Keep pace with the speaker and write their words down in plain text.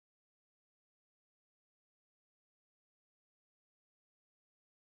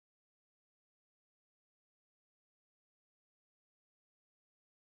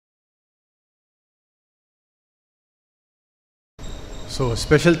So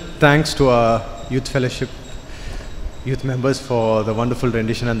special thanks to our youth fellowship, youth members for the wonderful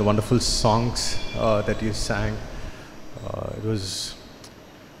rendition and the wonderful songs that you sang. It was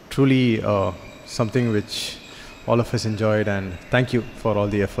truly something which all of us enjoyed, and thank you for all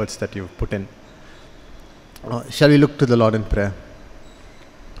the efforts that you've put in. Shall we look to the Lord in prayer?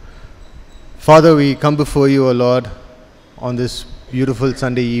 Father, we come before you, O Lord, on this beautiful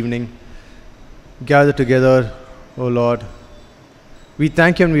Sunday evening, gather together, O Lord. We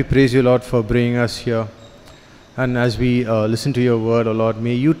thank you and we praise you, Lord, for bringing us here. And as we listen to your word, O Lord,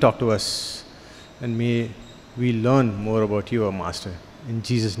 may you talk to us and may we learn more about you, our Master. In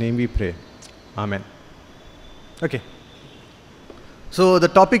Jesus' name we pray. Amen. Okay. So the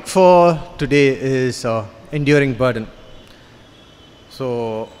topic for today is enduring burden.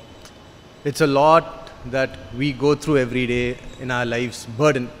 So it's a lot that we go through every day in our lives,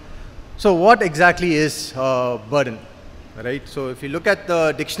 burden. So what exactly is burden? Right? So if you look at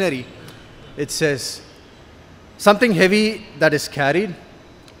the dictionary, it says something heavy that is carried,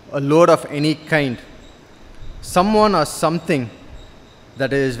 a load of any kind, someone or something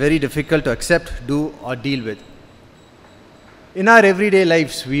that is very difficult to accept, do or deal with. In our everyday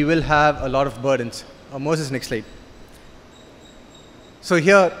lives, we will have a lot of burdens. Moses, next slide. So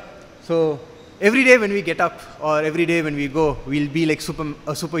here, every day when we get up or every day when we go, we'll be like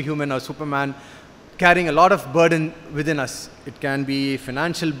a superhuman or Superman, carrying a lot of burden within us. It can be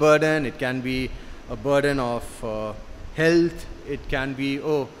financial burden, it can be a burden of health, it can be,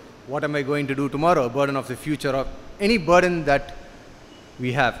 what am I going to do tomorrow, a burden of the future, or any burden that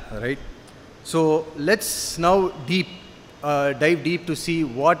we have, right? So let's now dive deep to see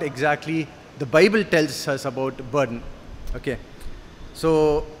what exactly the Bible tells us about burden. Okay,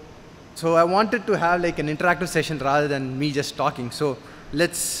 so I wanted to have like an interactive session rather than me just talking. So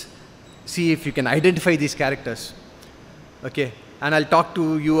let's see if you can identify these characters. Okay, and I'll talk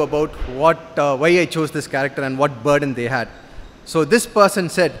to you about why I chose this character and what burden they had. So this person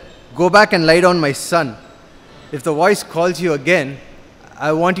said, "Go back and lie down, my son. If the voice calls you again,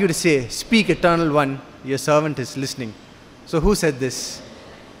 I want you to say, 'Speak, Eternal One, your servant is listening.'" So who said this?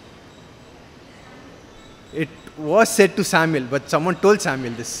 It was said to Samuel, but someone told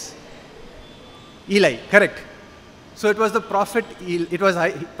Samuel this. Eli, correct. So it was the prophet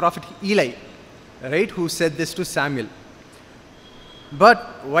Eli, right, who said this to Samuel.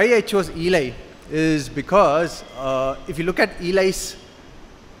 But why I chose Eli is because if you look at Eli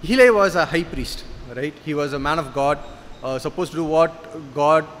was a high priest, right? He was a man of God, supposed to do what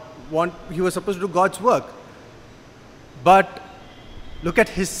God want. He was supposed to do God's work. But look at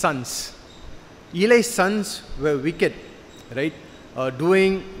his sons. Eli's sons were wicked, right?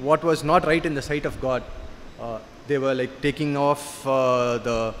 Doing what was not right in the sight of God. They were like taking off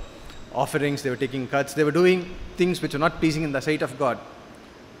the offerings, they were taking cuts, they were doing things which were not pleasing in the sight of God.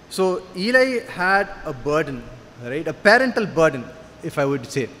 So Eli had a burden, right? A parental burden, if I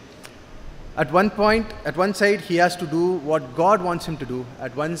would say. At one point, at one side, he has to do what God wants him to do.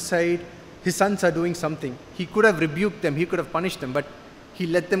 At one side, his sons are doing something. He could have rebuked them, he could have punished them, but he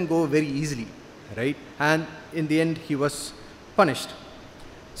let them go very easily, right? And in the end, he was punished.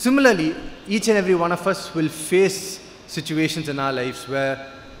 Similarly, each and every one of us will face situations in our lives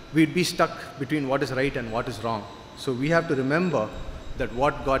where we'd be stuck between what is right and what is wrong. So we have to remember that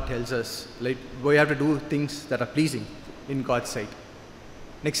what God tells us, like we have to do things that are pleasing in God's sight.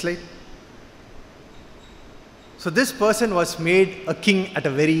 Next slide. So this person was made a king at a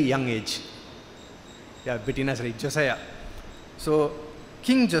very young age. Yeah, Bettina's right, Josiah. So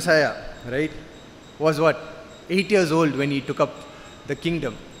King Josiah, right, was what? 8 years old when he took up the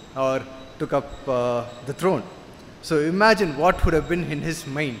kingdom or took up the throne. So imagine what would have been in his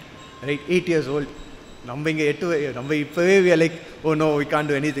mind, right? 8 years old. We are like, oh no, we can't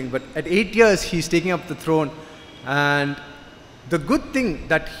do anything. But at 8 years, he's taking up the throne. And the good thing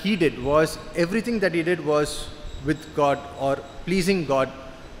that he did was, everything that he did was with God or pleasing God,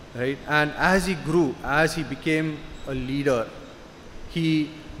 right? And as he grew, as he became a leader,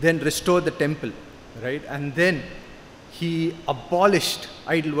 he then restored the temple, right? And then he abolished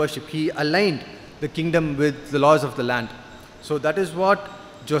idol worship. He aligned the kingdom with the laws of the land. So that is what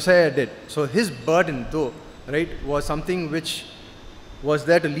Josiah did. So his burden, though, right, was something which was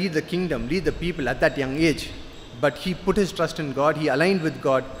there to lead the kingdom, lead the people at that young age. But he put his trust in God, he aligned with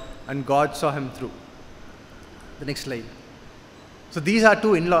God, and God saw him through. The next slide. So these are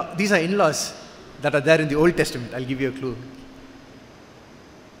in-laws that are there in the Old Testament. I'll give you a clue.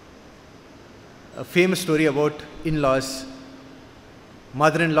 A famous story about in-laws,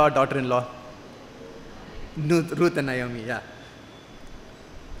 mother-in-law, daughter-in-law, Ruth and Naomi, yeah.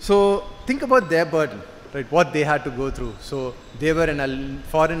 So think about their burden. right, what they had to go through. So they were in a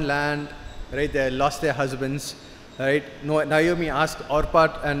foreign land, right, they lost their husbands, right. Naomi asked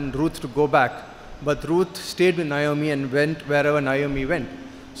Orpah and Ruth to go back, but Ruth stayed with Naomi and went wherever Naomi went.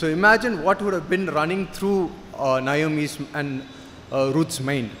 So imagine what would have been running through Naomi's and Ruth's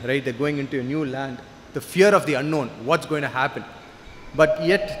mind, right? They're going into a new land, the fear of the unknown, what's going to happen. But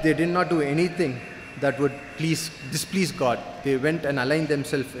yet they did not do anything that would displease God. They went and aligned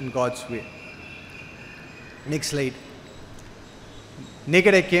themselves in God's way. Next slide.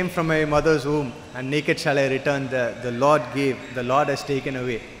 Naked I came from my mother's womb, and naked shall I return. The Lord gave, the Lord has taken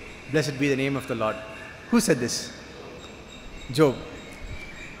away. Blessed be the name of the Lord. Who said this? Job.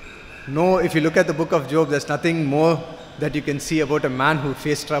 No, if you look at the book of Job, there's nothing more that you can see about a man who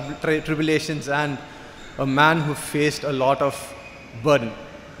faced tribulations and a man who faced a lot of burden,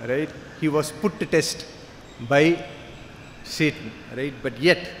 right? He was put to test by Satan, right? But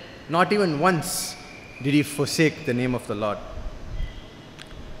yet, not even once did he forsake the name of the Lord.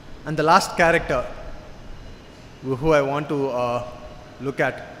 And the last character who I want to look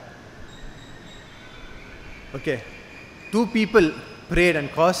at. Okay, two people prayed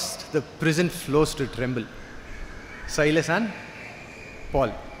and caused the prison floors to tremble. Silas and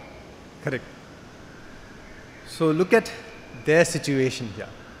Paul. Correct. So look at their situation here.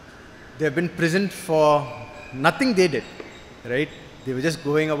 They have been imprisoned for nothing they did, right? They were just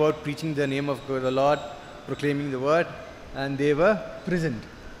going about preaching the name of the Lord, proclaiming the word, and they were imprisoned.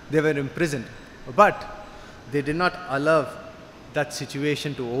 They were imprisoned. But they did not allow that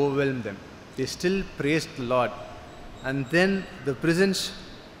situation to overwhelm them. They still praised the Lord. And then the prisons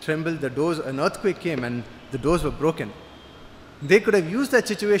trembled, the doors, an earthquake came and the doors were broken. They could have used that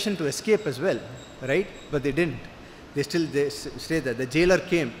situation to escape as well, right? But they didn't. They stayed there. The jailer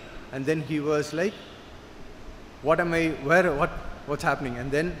came and then he was like, what's happening?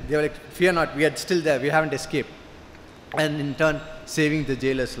 And then they were like, fear not, we are still there, we haven't escaped. And in turn, saving the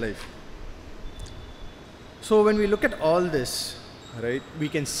jailer's life. So when we look at all this, right, we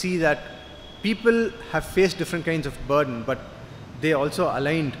can see that people have faced different kinds of burden, but they also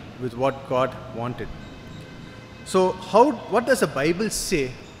aligned with what God wanted. So what does the Bible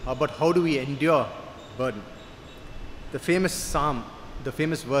say about how do we endure burden? The famous psalm, the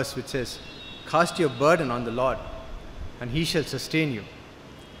famous verse which says, cast your burden on the Lord, and he shall sustain you.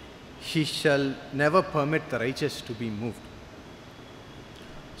 He shall never permit the righteous to be moved.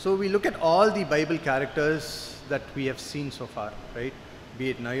 So we look at all the Bible characters that we have seen so far, right?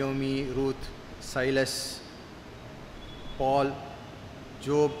 Be it Naomi, Ruth, Silas, Paul,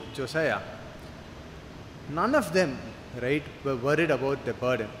 Job, Josiah. None of them, right, were worried about their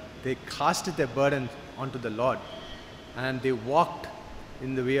burden. They casted their burden onto the Lord, and they walked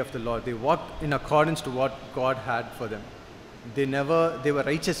in the way of the Lord. They walked in accordance to what God had for them. They were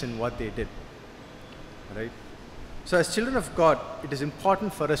righteous in what they did, right? So as children of God, it is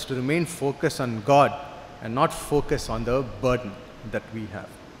important for us to remain focused on God and not focus on the burden that we have.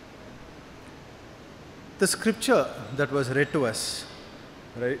 The scripture that was read to us,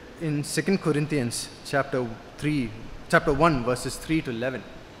 right, in 2 Corinthians chapter 1, verses 3 to 11,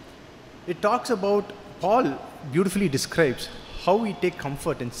 it talks about, Paul beautifully describes how we take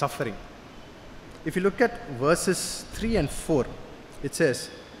comfort in suffering. If you look at verses 3 and 4, it says,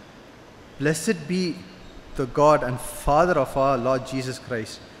 blessed be the God and Father of our Lord Jesus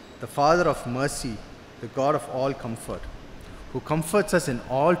Christ, the Father of mercy, the God of all comfort, who comforts us in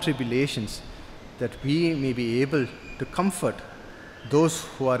all tribulations, that we may be able to comfort those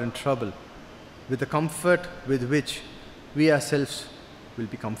who are in trouble with the comfort with which we ourselves will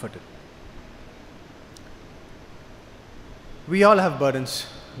be comforted. We all have burdens,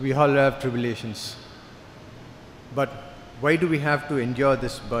 we all have tribulations, but why do we have to endure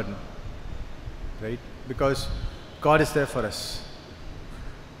this burden? Right? Because God is there for us.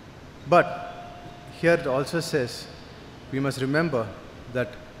 But here it also says, we must remember that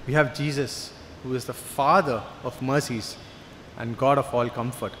we have Jesus, who is the Father of mercies and God of all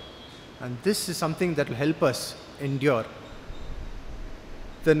comfort. And this is something that will help us endure.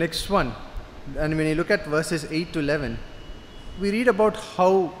 The next one, and when you look at verses 8 to 11, we read about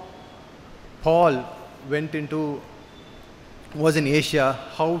how Paul was in Asia,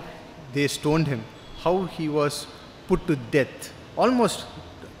 how they stoned him, how he was put to death, almost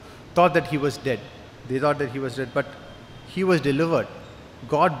thought that he was dead. They thought that he was dead, but he was delivered.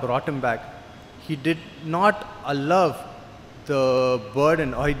 God brought him back. He did not allow the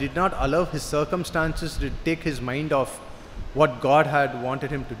burden, or he did not allow his circumstances to take his mind off what God had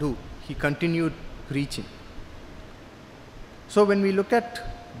wanted him to do. He continued preaching. So when we look at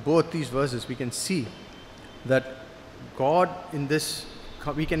both these verses, we can see that God in this,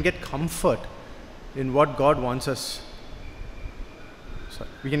 we can get comfort in what God wants us. So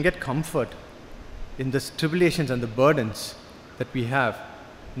we can get comfort in the tribulations and the burdens that we have,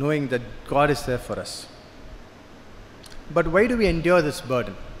 knowing that God is there for us. But why do we endure this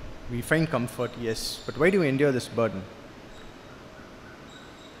burden? We find comfort, yes, but why do we endure this burden?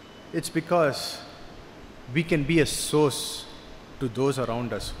 It's because we can be a source to those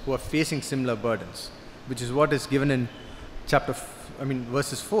around us who are facing similar burdens, which is what is given in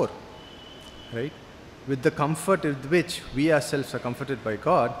verses 4, right? With the comfort with which we ourselves are comforted by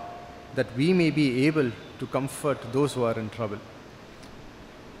God, that we may be able to comfort those who are in trouble.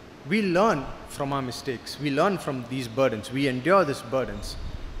 We learn from our mistakes. We learn from these burdens. We endure these burdens.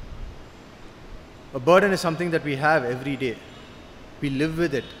 A burden is something that we have every day. We live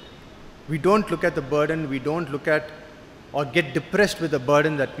with it. We don't look at the burden. We don't look at or get depressed with the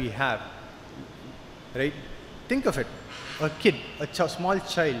burden that we have. Right? Think of it. A kid, a small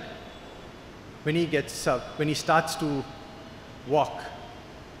child, when he gets up, when he starts to walk,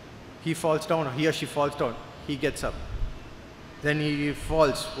 he falls down, or he or she falls down, he gets up. Then he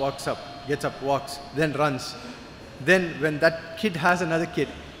falls, walks up, gets up, walks, then runs. Then when that kid has another kid,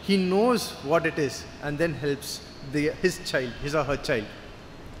 he knows what it is and then helps his child, his or her child.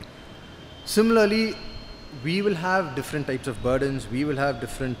 Similarly, we will have different types of burdens, we will have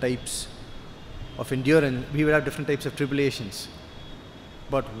different types of endurance, we will have different types of tribulations.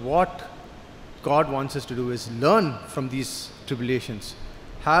 But what God wants us to do is learn from these tribulations,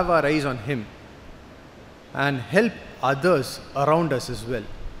 have our eyes on Him, and help others around us as well,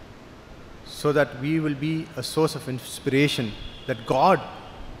 so that we will be a source of inspiration, that God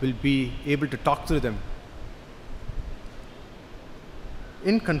will be able to talk through them.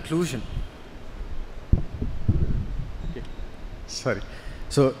 In conclusion,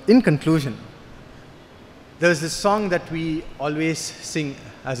 there's this song that we always sing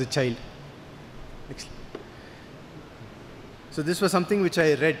as a child. So this was something which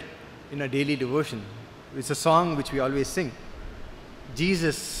I read in a daily devotion. It's a song which we always sing.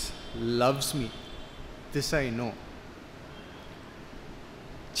 Jesus loves me, this I know.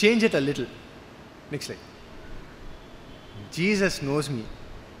 Change it a little. Next slide. Jesus knows me,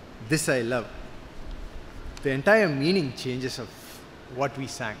 this I love. The entire meaning changes of what we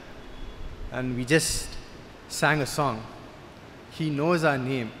sang. And we just sang a song. He knows our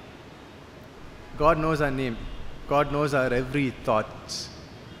name. God knows our name. God knows our every thought.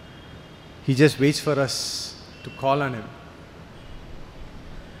 He just waits for us to call on Him.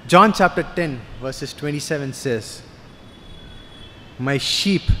 John chapter 10 verses 27 says, "My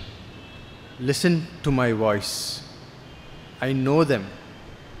sheep listen to my voice. I know them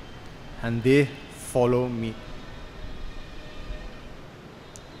and they follow me."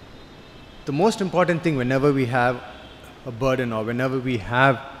 The most important thing whenever we have a burden or whenever we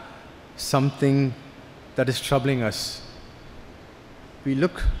have something that is troubling us, we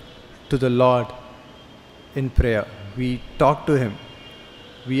look to the Lord in prayer. We talk to Him.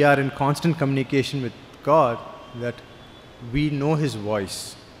 We are in constant communication with God, that we know His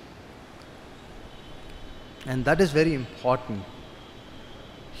voice. And that is very important,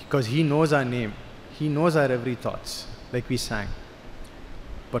 because He knows our name. He knows our every thoughts, like we sang.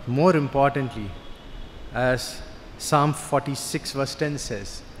 But more importantly, as Psalm 46 verse 10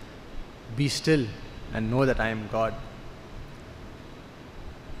 says, "Be still and know that I am God."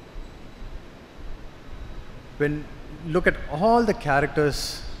 When look at all the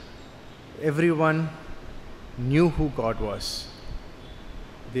characters, everyone knew who God was.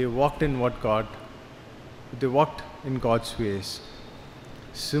 They walked in God's ways.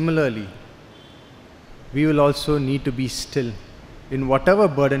 Similarly, we will also need to be still in whatever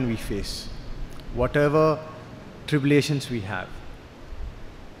burden we face, whatever tribulations we have.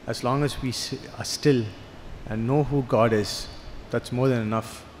 As long as we are still and know who God is, that's more than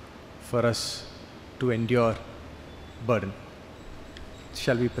enough for us to endure burden.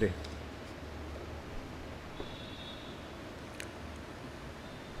 Shall we pray?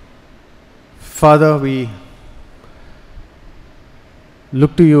 Father, we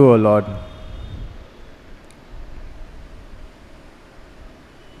look to You, O Lord.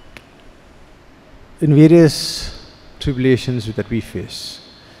 In various tribulations that we face,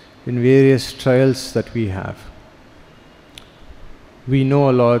 in various trials that we have, we know,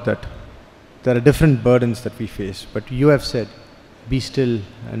 O Lord, that there are different burdens that we face, but You have said, "Be still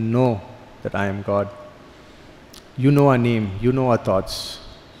and know that I am God." You know our name, You know our thoughts.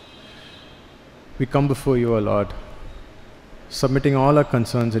 We come before You, O Lord, submitting all our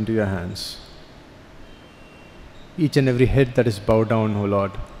concerns into Your hands. Each and every head that is bowed down, O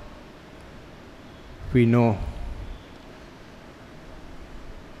Lord, we know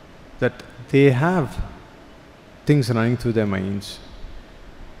that they have things running through their minds.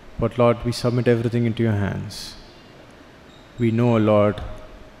 But Lord, we submit everything into your hands. We know, Lord,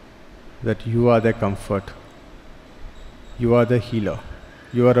 that you are their comfort. You are the healer.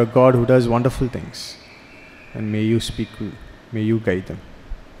 You are a God who does wonderful things. And may you speak, may you guide them.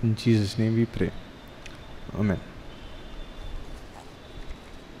 In Jesus' name we pray. Amen.